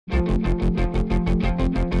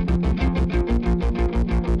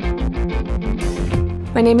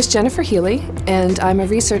My name is Jennifer Healy, and I'm a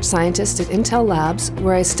research scientist at Intel Labs,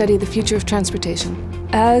 where I study the future of transportation.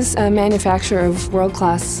 As a manufacturer of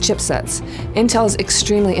world-class chipsets, Intel is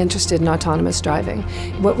extremely interested in autonomous driving.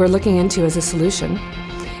 What we're looking into as a solution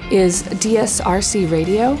is DSRC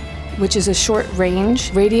radio, which is a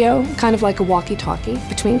short-range radio, kind of like a walkie-talkie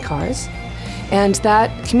between cars, and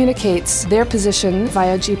that communicates their position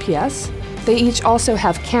via GPS. They each also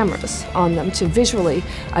have cameras on them to visually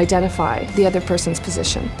identify the other person's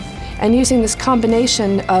position. And using this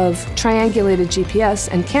combination of triangulated GPS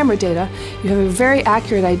and camera data, you have a very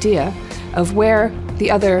accurate idea of where the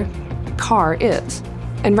other car is.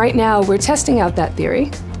 And right now we're testing out that theory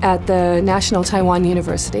at the National Taiwan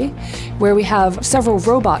University, where we have several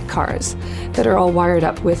robot cars that are all wired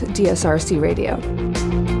up with DSRC radio.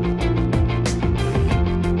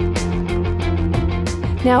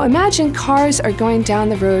 Now imagine cars are going down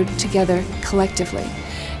the road together collectively,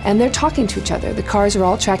 and they're talking to each other. The cars are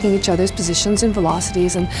all tracking each other's positions and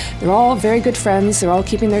velocities, and they're all very good friends. They're all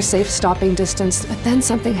keeping their safe stopping distance, but then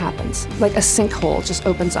something happens, like a sinkhole just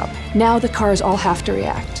opens up. Now the cars all have to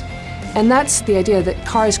react. And that's the idea, that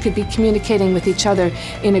cars could be communicating with each other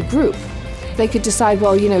in a group. They could decide,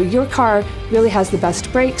 well, you know, your car really has the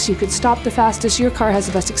best brakes, you could stop the fastest, your car has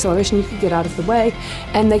the best acceleration, you could get out of the way,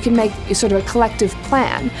 and they can make sort of a collective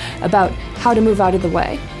plan about how to move out of the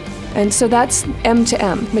way. And so that's M to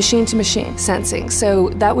M, machine to machine sensing. So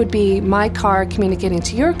that would be my car communicating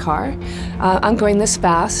to your car. I'm going this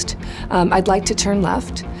fast, I'd like to turn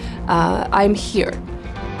left, I'm here.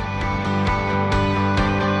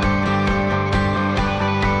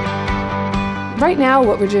 Right now,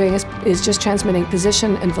 what we're doing is just transmitting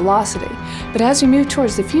position and velocity. But as we move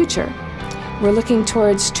towards the future, we're looking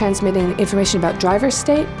towards transmitting information about driver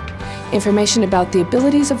state, information about the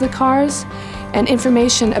abilities of the cars, and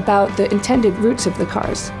information about the intended routes of the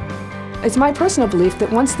cars. It's my personal belief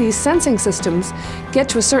that once these sensing systems get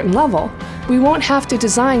to a certain level, we won't have to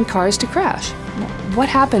design cars to crash. What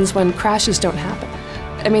happens when crashes don't happen?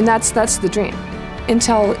 I mean, that's the dream.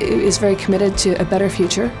 Intel is very committed to a better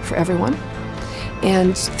future for everyone.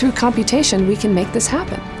 And through computation, we can make this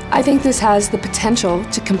happen. I think this has the potential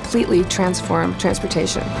to completely transform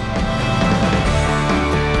transportation.